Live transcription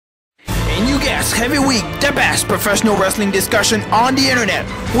best heavyweight, the best professional wrestling discussion on the internet,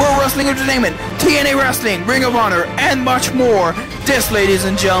 World Wrestling Entertainment, TNA Wrestling, Ring of Honor, and much more. This, ladies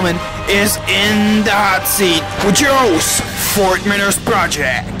and gentlemen, is In the Hot Seat with your host, Fort Minners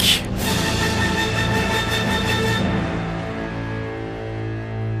Project.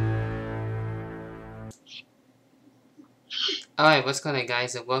 Alright, what's going on,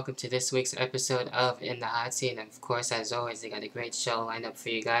 guys, and welcome to this week's episode of In the Hot Seat. And of course, as always, I got a great show lined up for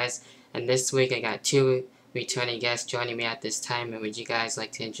you guys. And this week I got two returning guests joining me at this time. And would you guys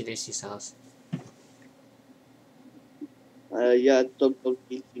like to introduce yourselves? Yeah,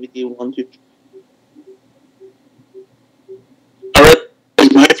 DVD 1, 2. Alright,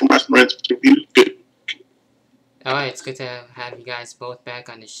 it's Mike from Restaurants Review. Good. Alright, it's good to have you guys both back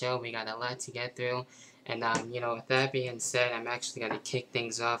on the show. We got a lot to get through. And, with that being said, I'm actually going to kick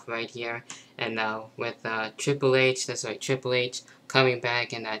things off right here. And with Triple H, Triple H coming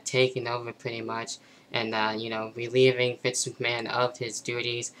back and taking over pretty much. And, relieving Vince McMahon of his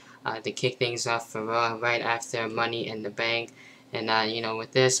duties to kick things off for Raw right after Money in the Bank. And,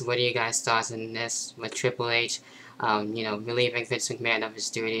 with this, what are you guys' thoughts on this with Triple H, relieving Vince McMahon of his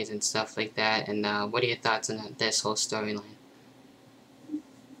duties and stuff like that? And what are your thoughts on this whole storyline?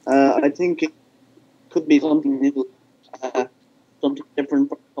 I think it could be something new, something different,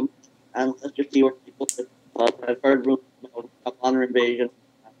 and let's just see where people put it. I've heard rumors about Honor Invasion.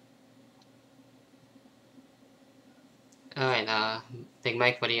 Alright, Big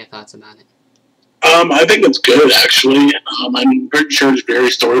Mike, what are your thoughts about it? I think it's good, actually. I'm pretty sure it's very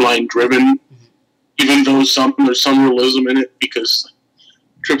storyline driven, even though there's some realism in it, because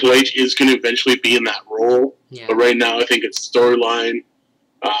Triple H is going to eventually be in that role. Yeah. But right now, I think it's storyline,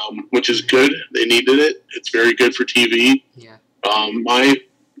 which is good. They needed it. It's very good for TV. Yeah.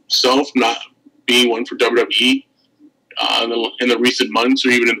 Myself, not being one for WWE, in the recent months or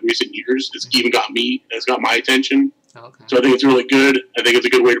even in the recent years, it's got my attention. Okay. So I think it's really good. I think it's a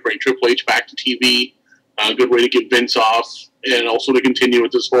good way to bring Triple H back to TV. A good way to get Vince off, and also to continue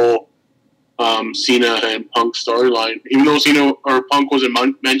with this whole Cena and Punk storyline. Even though Cena or Punk wasn't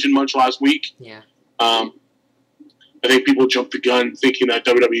mentioned much last week, yeah. I think people jumped the gun thinking that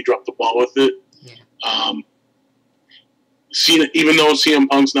WWE dropped the ball with it. Yeah. Cena, even though CM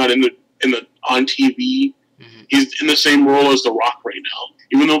Punk's not on TV, he's in the same role as The Rock right now.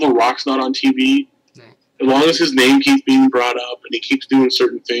 Even though The Rock's not on TV. As long as his name keeps being brought up and he keeps doing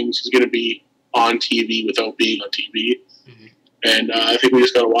certain things, he's going to be on TV without being on TV. And I think we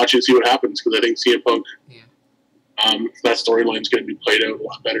just got to watch it and see what happens, because I think CM Punk, that storyline's going to be played out a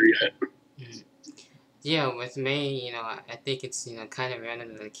lot better yet. Yeah, with me, I think it's, kind of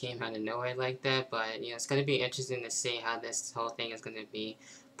random that it came out of nowhere like that, but, it's going to be interesting to see how this whole thing is going to be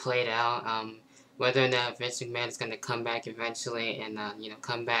played out. Whether or not Vince McMahon is going to come back eventually and,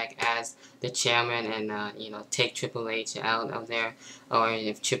 come back as the chairman and, take Triple H out of there, or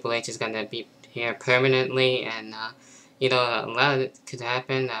if Triple H is going to be here permanently, and, a lot of it could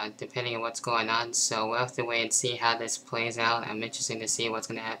happen depending on what's going on, so we'll have to wait and see how this plays out. I'm interested to see what's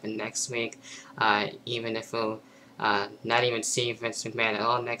going to happen next week, even if we'll not even see Vince McMahon at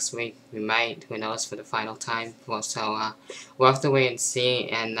all next week. We might, who knows, for the final time. Well, so we'll have to wait and see.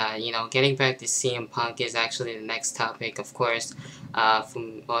 And getting back to CM Punk is actually the next topic, of course.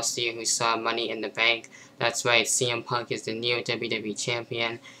 From most of you who saw Money in the Bank, that's right, CM Punk is the new WWE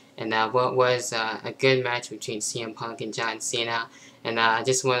champion. And what was a good match between CM Punk and John Cena. And I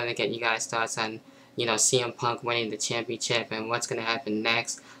just wanted to get you guys' thoughts on CM Punk winning the championship and what's going to happen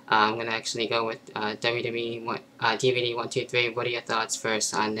next. I'm going to actually go with WWE DVD 1, 2, 3. What are your thoughts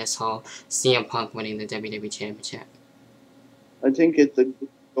first on this whole CM Punk winning the WWE championship? I think it's a good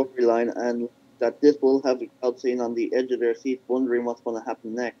storyline, and that this will have the crowd sitting on the edge of their seats wondering what's going to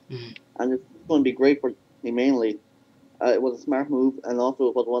happen next. And it's going to be great for me mainly. It was a smart move, and also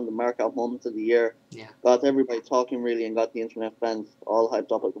it was one of the mark-out moments of the year. Yeah. Got everybody talking, really, and got the internet fans all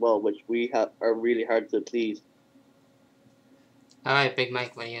hyped up as well, which are really hard to please. Alright, Big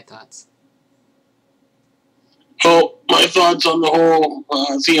Mike, what are your thoughts? Well, my thoughts on the whole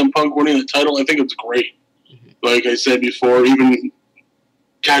CM Punk winning the title, I think it's great. Like I said before, even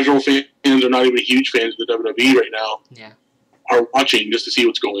casual fans are not even huge fans of the WWE right now. Yeah. Are watching just to see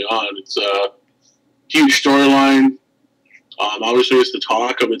what's going on. It's a huge storyline. Obviously, it's the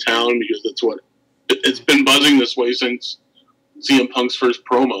talk of the town, because that's what it's been buzzing this way since CM Punk's first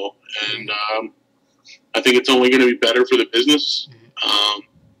promo, and I think it's only going to be better for the business.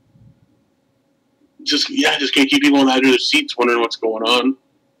 Just can't keep people on the edge of their seats wondering what's going on.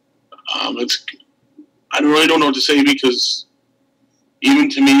 I really don't know what to say, because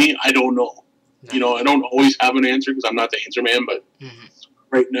even to me, I don't know. I don't always have an answer because I'm not the answer man, but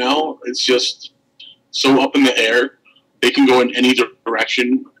right now, it's just so up in the air. They can go in any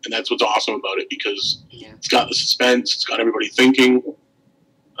direction, and that's what's awesome about it because it's got the suspense. It's got everybody thinking.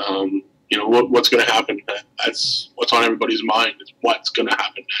 You know what's going to happen. That's what's on everybody's mind. Is what's going to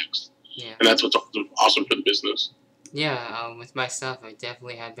happen next. Yeah. And that's what's awesome for the business. Yeah, with myself, I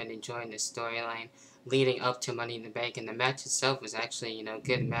definitely have been enjoying the storyline leading up to Money in the Bank, and the match itself was actually, you know, a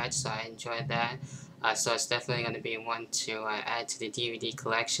good match, so I enjoyed that. So it's definitely going to be one to add to the DVD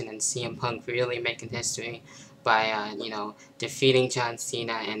collection, and CM Punk really making history by, you know, defeating John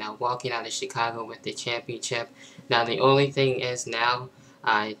Cena and walking out of Chicago with the championship. Now, the only thing is now,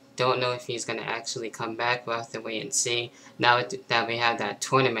 I don't know if he's going to actually come back. We'll have to wait and see. Now that we have that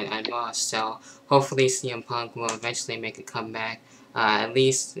tournament on Raw, so hopefully CM Punk will eventually make a comeback, at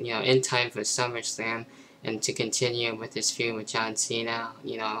least, you know, in time for SummerSlam, and to continue with this feud with John Cena.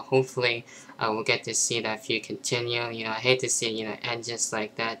 You know, hopefully we'll get to see that feud continue. You know, I hate to see it, you know, end just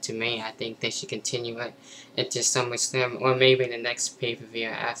like that. To me, I think they should continue it into SummerSlam, or maybe the next pay-per-view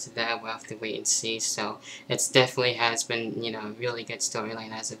after that. We'll have to wait and see. So it definitely has been, you know, a really good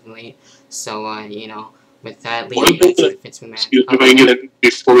storyline as of late. So, you know, with that leading into the Vince McMahon. Excuse me if I can get it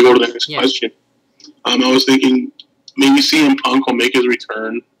before we go to the next question. I was thinking maybe CM Punk will make his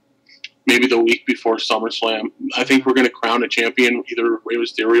return maybe the week before SummerSlam. I think we're going to crown a champion, either Rey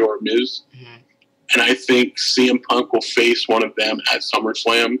Mysterio or Miz. And I think CM Punk will face one of them at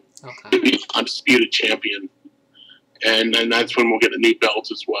SummerSlam to be undisputed champion. And then that's when we'll get a new belt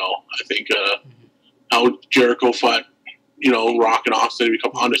as well. I think how Jericho fought, you know, Rock and Austin to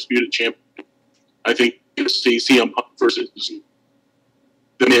become undisputed champion. I think you'll see CM Punk versus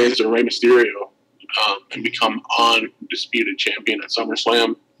The Miz or Rey Mysterio and become undisputed champion at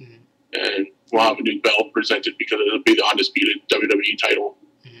SummerSlam. And we'll have a new belt presented because it'll be the undisputed WWE title.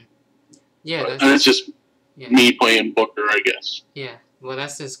 Yeah, and it's just me playing Booker, I guess. Yeah, well,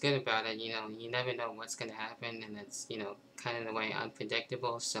 that's just good about it. You know, you never know what's going to happen, and it's, you know, kind of the way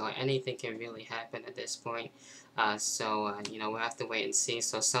unpredictable. So anything can really happen at this point. You know, we'll have to wait and see.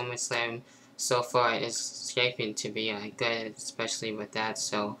 So SummerSlam so far is shaping to be good, especially with that.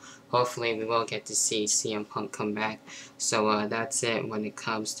 So hopefully we will get to see CM Punk come back. So that's it when it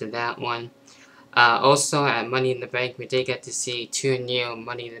comes to that one. Also, at Money in the Bank, we did get to see two new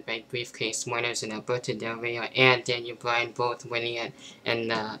Money in the Bank briefcase winners in Alberto Del Rio and Daniel Bryan, both winning it,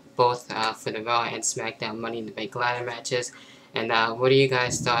 and both for the Raw and SmackDown Money in the Bank ladder matches. And what are you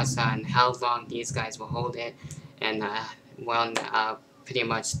guys' thoughts on how long these guys will hold it, and when pretty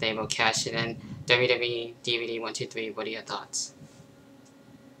much they will cash it in? WWE DVD 123, what are your thoughts?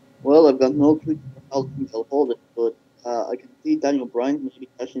 Well, I've got no clue how long they'll hold it, but I can see Daniel Bryan maybe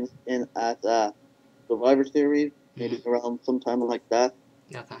cashing in at Survivor Series, maybe around sometime like that.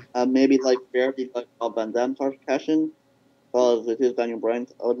 Maybe like barely like Bob Van Dam starts cashing, because it is Daniel Bryan.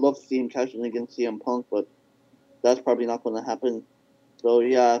 I would love to see him cashing against CM Punk, but that's probably not going to happen. So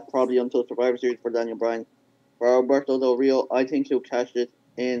yeah, probably until Survivor Series for Daniel Bryan. For Alberto Del Rio, I think he'll cash it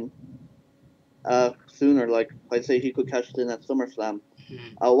in sooner. Like I say, he could cash it in at SummerSlam.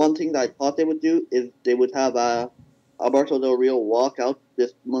 One thing that I thought they would do is they would have Alberto Del Rio walk out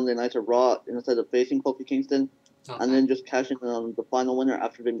this Monday night of Raw instead of facing Kofi Kingston, and then just cash in on the final winner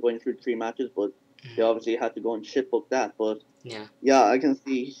after them going through 3 matches. But they obviously had to go and shitbook that. But yeah, I can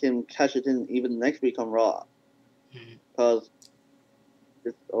see him cash it in even next week on Raw, because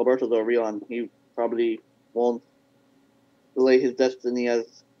it's Alberto Del Rio and he probably won't delay his destiny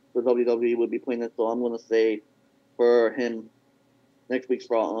as the WWE would be putting it. So I'm going to say for him next week's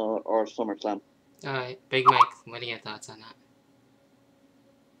Raw or SummerSlam. Alright, Big Mike, what are your thoughts on that?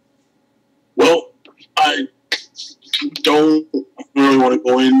 Well, I don't really want to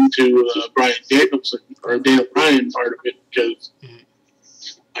go into Bryan Danielson or Daniel Bryan part of it because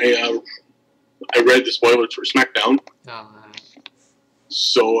I read the spoilers for SmackDown.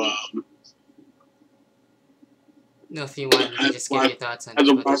 So no, if you want, you can just give your thoughts on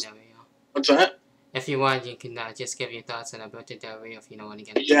Alberto Del Rio. What's that? If you want, you can just give your thoughts on Alberto Del Rio if you don't want to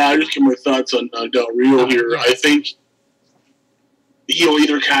get into I'll just give my thoughts on Del Rio here. Yeah. I think he'll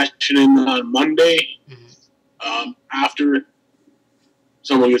either cash it in on Monday after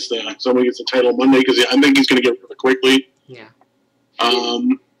someone gets the title Monday, because I think he's going to get it really quickly. Yeah.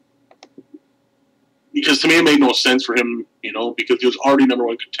 Because to me it made no sense for him, you know, because he was already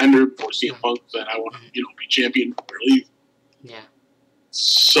 #1 contender before CM Punk said, "I want to, you know, be champion or leave." Yeah.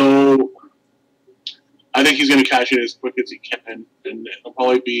 So I think he's going to cash in as quick as he can, and it'll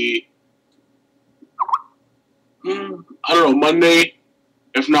probably be, I don't know, Monday,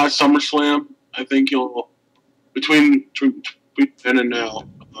 if not SummerSlam. I think he'll between then and now.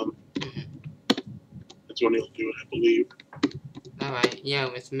 That's when he'll do it, I believe. All right,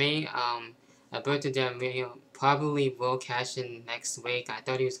 yeah. With me, Alberto Del Rio probably will cash in next week. I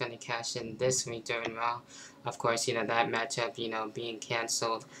thought he was going to cash in this week during Raw. Of course, that matchup, being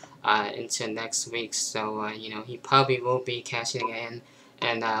canceled into next week. So, he probably will be cashing in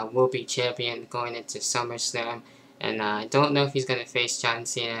and will be champion going into SummerSlam. And I don't know if he's going to face John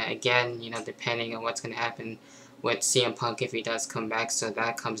Cena again, depending on what's going to happen with CM Punk if he does come back. So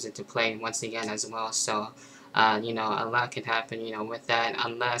that comes into play once again as well. So, a lot can happen, with that,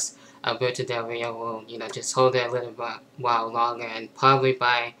 unless Alberto Del Rio will, just hold it a little while longer and probably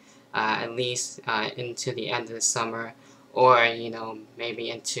by at least into the end of the summer or,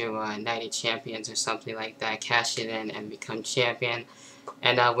 maybe into Night of Champions or something like that, cash it in and become champion.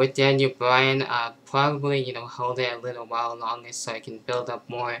 And with Daniel Bryan, probably, hold it a little while longer so he can build up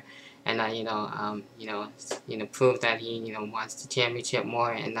more and, prove that he, wants the championship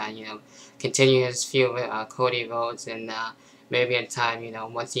more and, continue his feud with Cody Rhodes and maybe in time,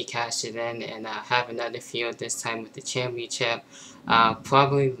 once he cashes it in and have another feud this time with the championship.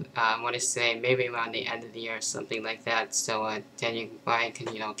 Probably, I want to say maybe around the end of the year or something like that. So Daniel Bryan can,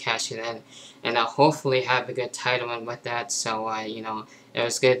 cash it in and hopefully have a good title run with that. So, it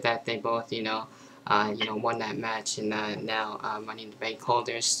was good that they both, won that match and now Money in the Bank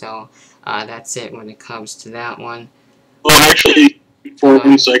holders. So that's it when it comes to that one. Well, actually, for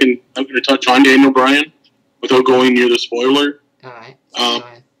 1 second, I'm going to touch on Daniel Bryan without going near the spoiler. All right.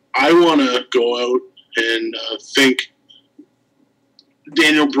 I want to go out and thank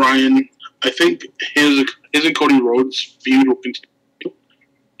Daniel Bryan. I think his and Cody Rhodes feud will continue.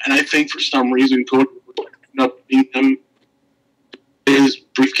 And I think for some reason Cody will end up beating him his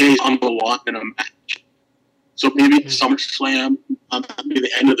briefcase on the line in a match. So maybe SummerSlam, maybe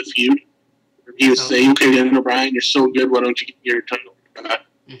the end of the feud. He would say, okay, Daniel Bryan, you're so good, why don't you get your title?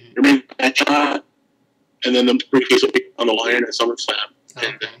 Your main match, and then the briefcase will be on the line at SummerSlam.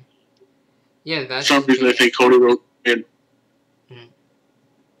 Okay. Yeah, that's for some reason I think Cody Rhodes win.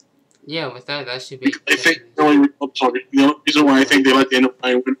 Yeah, with that should be. I think the only reason why I think they let Daniel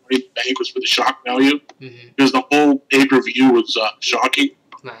Bryan win Money in the Bank was for the shock value, because the whole pay-per-view was shocking.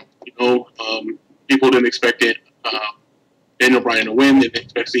 Right. People didn't expect it. Daniel Bryan to win. They didn't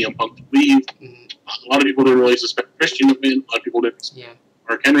expect CM Punk to leave. A lot of people didn't really suspect Christian to win. A lot of people didn't expect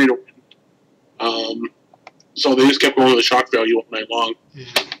Mark Henry to win. So they just kept going with the shock value all night long.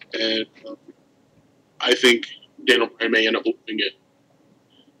 And I think Daniel Bryan may end up losing it.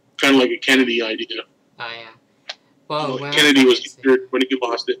 Kind of like a Kennedy idea. Oh, yeah. Well, Kennedy was injured when he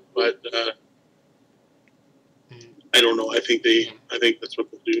lost it, but I don't know. I think that's what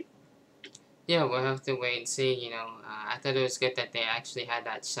they'll do. Yeah, we'll have to wait and see. I thought it was good that they actually had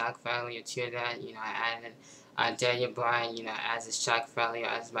that shock value to that. I added Daniel Bryan, as a shock value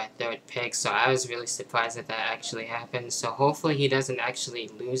as my third pick. So I was really surprised that actually happened. So hopefully he doesn't actually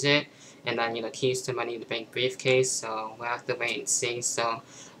lose it and then, keeps the Money in the Bank briefcase. So we'll have to wait and see. So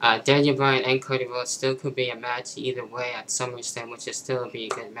Daniel Bryan and Cody Rhodes still could be a match either way at SummerSlam, which will still be a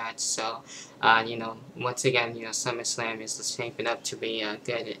good match. So, once again, SummerSlam is shaping up to be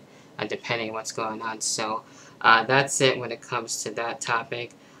good. Depending on what's going on. So that's it when it comes to that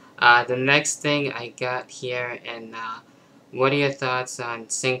topic. The next thing I got here, and what are your thoughts on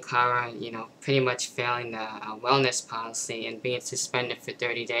Sin Cara, pretty much failing the wellness policy and being suspended for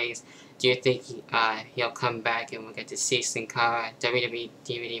 30 days? Do you think he'll come back and we'll get to see Sin Cara WWE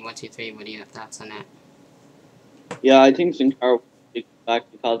DVD 123? What are your thoughts on that? Yeah, I think Sin Cara will be back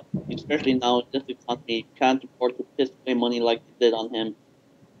because, especially now, this economy can't afford to piss away money like they did on him.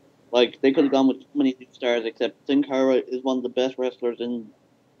 Like, they could have gone with so many new stars, except Sin Cara is one of the best wrestlers in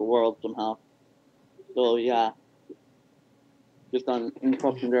the world somehow. So, yeah. Just an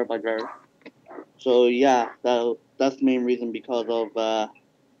interruption there by Jared. So, yeah, that's the main reason, because of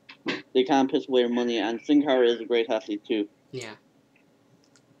they can't piss away money, and Sin Cara is a great athlete, too. Yeah.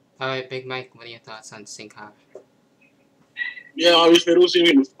 Alright, Big Mike, what are your thoughts on Sin Cara? Yeah, obviously, I don't see him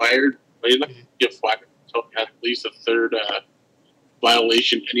getting fired, but he's not going to get fired until he has at least a third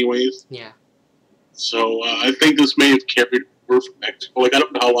violation anyways. Yeah. So I think this may have carried over from Mexico. Like, I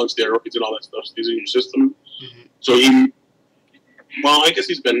don't know how long steroids and all that stuff stays in your system. So I guess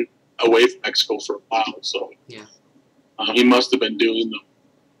he's been away from Mexico for a while, so yeah. He must have been doing them.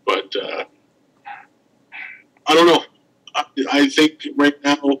 But I don't know. I think right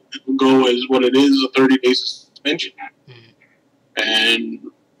now it will go as what it is, a 30-day suspension.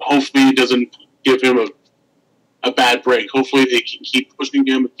 And hopefully it doesn't give him a bad break. Hopefully they can keep pushing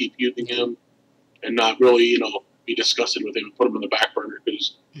him and keep using him and not really, be disgusted with him and put him in the back burner.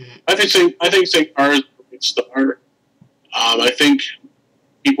 Because I think St. Cara is a great star. I think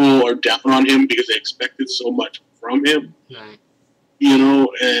people are down on him because they expected so much from him. Right.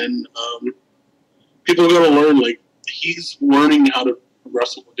 And people are going to learn, like, he's learning how to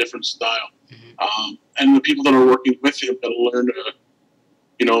wrestle a different style. And the people that are working with him got to learn to,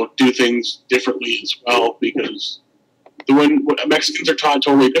 you know, do things differently as well, because when Mexicans are taught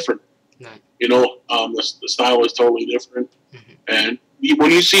totally different. You know, the style is totally different. And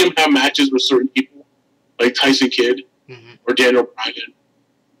when you see him have matches with certain people, like Tyson Kidd or Daniel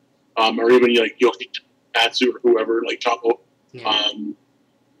Bryan, or even like Yoshi Tatsu or whoever, like Chaco,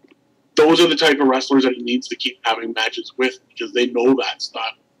 those are the type of wrestlers that he needs to keep having matches with, because they know that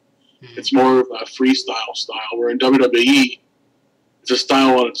style. It's more of a freestyle style, where in WWE, it's a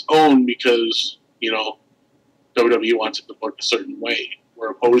style on its own because, you know, WWE wants it to work a certain way,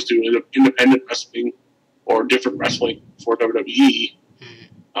 where opposed to independent wrestling or different wrestling for WWE,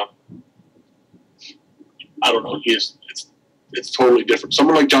 I don't know, it's totally different.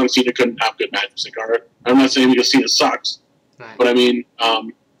 Someone like John Cena couldn't have good matches in Cara. I'm not saying because Cena sucks, but I mean,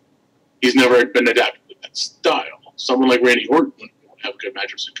 he's never been adapted to that style. Someone like Randy Orton wouldn't have good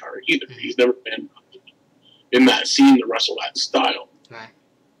matches in Cara either. He's never been in that scene to wrestle that style.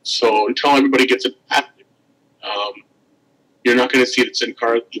 So until everybody gets adapted, you're not going to see the Sin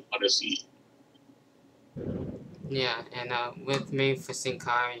Cara that you want to see. Yeah, and with me for Sin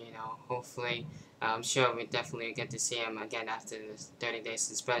Cara, you know, hopefully, I'm sure we definitely get to see him again after this 30-day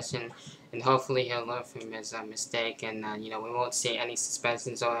suspension, and hopefully he'll learn from his mistake, and you know, we won't see any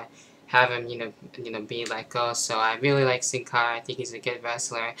suspensions or have him, you know, be let go. So I really like Sin Cara. I think he's a good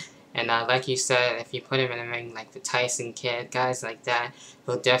wrestler, and like you said, if you put him in a ring like the Tyson Kidd, guys like that,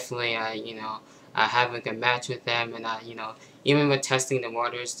 he'll definitely, you know, have a good match with them, and you know, even with testing the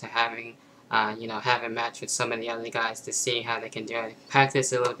waters to having. You know, have a match with some of the other guys to see how they can do it.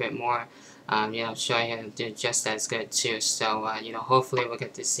 Practice a little bit more. You know, I'm sure he'll do just as good too. So, you know, hopefully we'll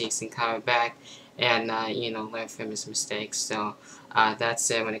get to see Sin Cara back and, you know, learn from his mistakes. So, that's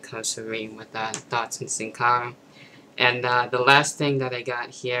it when it comes to reading with thoughts on Sin Cara. And the last thing that I got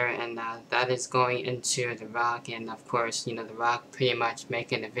here, and that is going into The Rock, and of course, you know, The Rock pretty much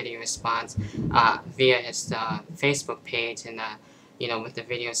making a video response via his Facebook page, and you know, with the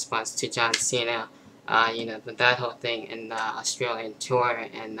video response to John Cena, you know, with that whole thing in the Australian tour,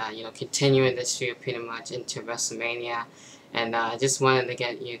 and you know, continuing this feud pretty much into WrestleMania. And I just wanted to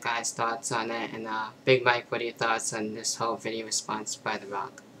get you guys' thoughts on it. And Big Mike, what are your thoughts on this whole video response by The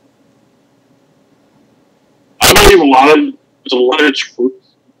Rock? I believe there's a lot of truth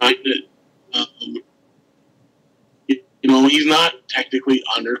behind it. You know, he's not technically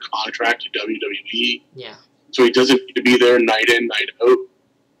under contract to WWE. Yeah. So he doesn't need to be there night in, night out.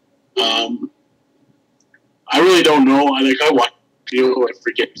 I really don't know. I watch the video, I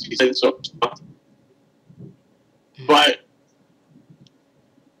forget he said so. But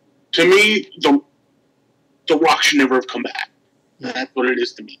to me, the Rock should never have come back. That's what it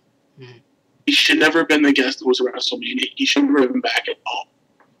is to me. He should never have been the guest that was at WrestleMania. He should never have been back at all.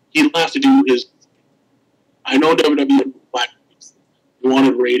 He'll have to do his. I know WWE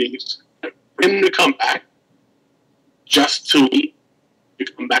wanted ratings. For him to come back just to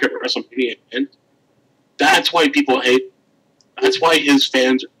come back at WrestleMania again, that's why people hate. That's why his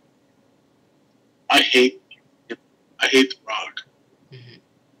fans. I hate The Rock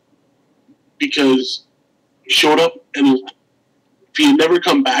because he showed up and left. If he had never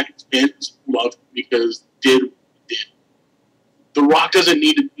come back, his fans loved him because he did what he did. The Rock doesn't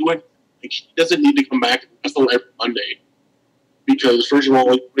need to do it. Like, he doesn't need to come back and wrestle every Monday because, first of all,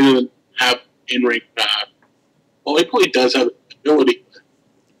 he doesn't have in-ring. Well, he probably does have the ability.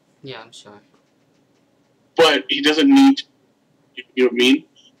 Yeah, I'm sure. But he doesn't need to. You know what I mean?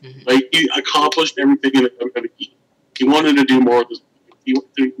 Like, he accomplished everything in the WWE. He wanted to do more of this. He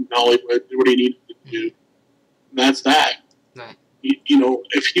went to Hollywood, did what he needed to do. And that's that. Right. You know,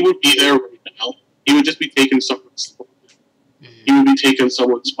 if he would be there right now, he would just be taking someone's spot. He would be taking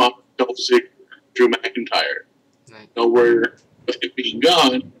someone's spot with Dolph Ziggler, Drew McIntyre. Right. You know, where with it being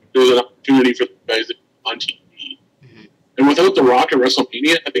gone, there's an opportunity for the guys that are on TV. And without The Rock at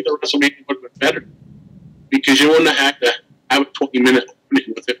WrestleMania, I think the WrestleMania would have been better. Because you wouldn't have had to have a 20-minute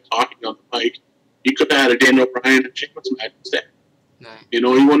opening with him talking on the mic. You could have had a Daniel Bryan and Sheamus match instead. Right. You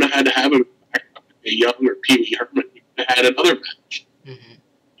know, you wouldn't have had to have him back up a Young or Pee Wee Herman. You could have had another match.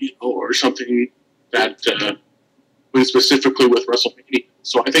 You know, or something that went specifically with WrestleMania.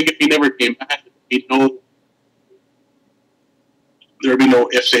 So I think if he never came back, there'd be no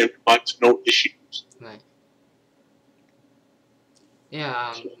ifs, ands, buts, no issues. Right.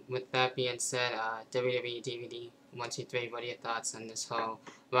 Yeah, with that being said, WWE DVD 1, 2, 3, what are your thoughts on this whole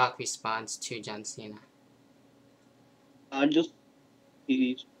Rock response to John Cena?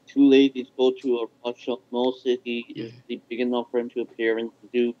 He's too lazy to go to a Raw show. No city is big enough for him to appear and to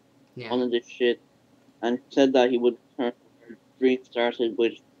do one of this shit. and said that he would return where the dream started,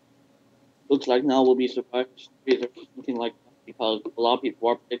 which looks like now will be Survivor Series or something like that because a lot of people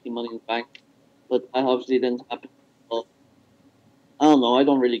are predicting Money in the Bank, but that obviously didn't happen. So I don't know. I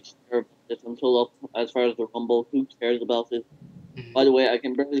don't really care about this until up as far as the Rumble. Who cares about it? By the way, I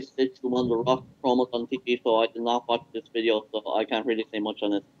can barely sit through one of the Rock promos on TV, so I did not watch this video, so I can't really say much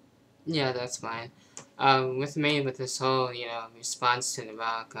on it. Yeah, that's fine. With me, with this whole, response to The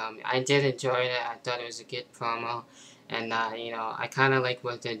Rock, I did enjoy it. I thought it was a good promo. And, I kind of like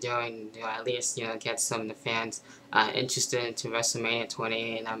what they're doing to at least, get some of the fans interested into WrestleMania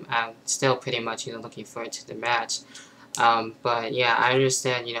 28. And I'm still pretty much, looking forward to the match. But yeah, I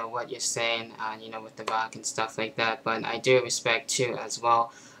understand, what you're saying, with The Rock and stuff like that. But I do respect, too, as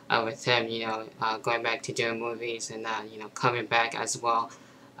well, with him, going back to doing movies and, coming back as well.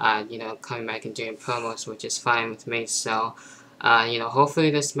 Coming back and doing promos, which is fine with me. So,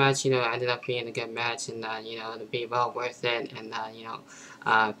 hopefully this match, ended up being a good match and, it'll be well worth it. And,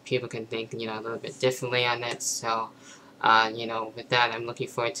 people can think, a little bit differently on it. So, with that, I'm looking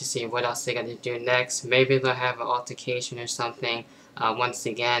forward to see what else they're going to do next. Maybe they'll have an altercation or something once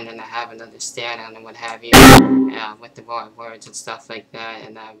again and have another stare down and what have you with the raw words and stuff like that.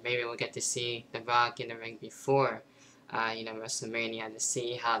 And maybe we'll get to see The Rock in the ring before WrestleMania to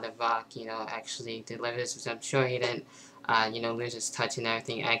see how The Rock, actually delivers, which I'm sure he didn't, lose his touch and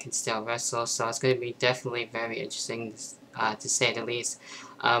everything and can still wrestle. So it's going to be definitely very interesting, to say the least.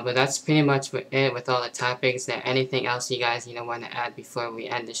 But that's pretty much it with all the topics. Is there anything else you guys, want to add before we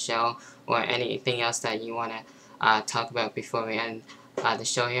end the show, or anything else that you want to talk about before we end the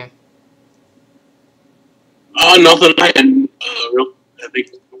show here? Nothing. I think we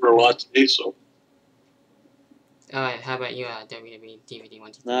covered a lot today, so. Alright, how about you, WWE DVD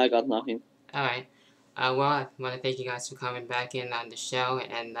 123? Nah, I got nothing. Alright. Well, I want to thank you guys for coming back in on the show,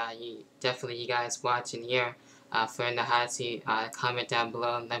 and you guys watching here for In the Hot Seat. Comment down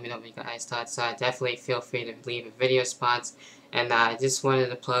below and let me know what you guys thought. So definitely feel free to leave a video response. And I just wanted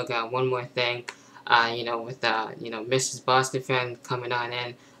to plug one more thing. With Mrs. Boston fan coming on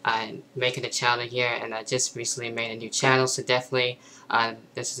in and making a channel here, and I just recently made a new channel, so definitely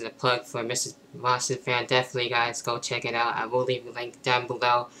this is a plug for Mrs. Boston fan. Definitely, guys, go check it out. I will leave a link down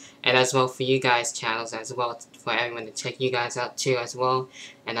below, and as well for you guys' channels as well, for everyone to check you guys out too as well.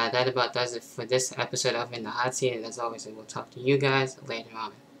 And that about does it for this episode of In the Hot Seat. And as always, I will talk to you guys later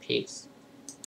on. Peace.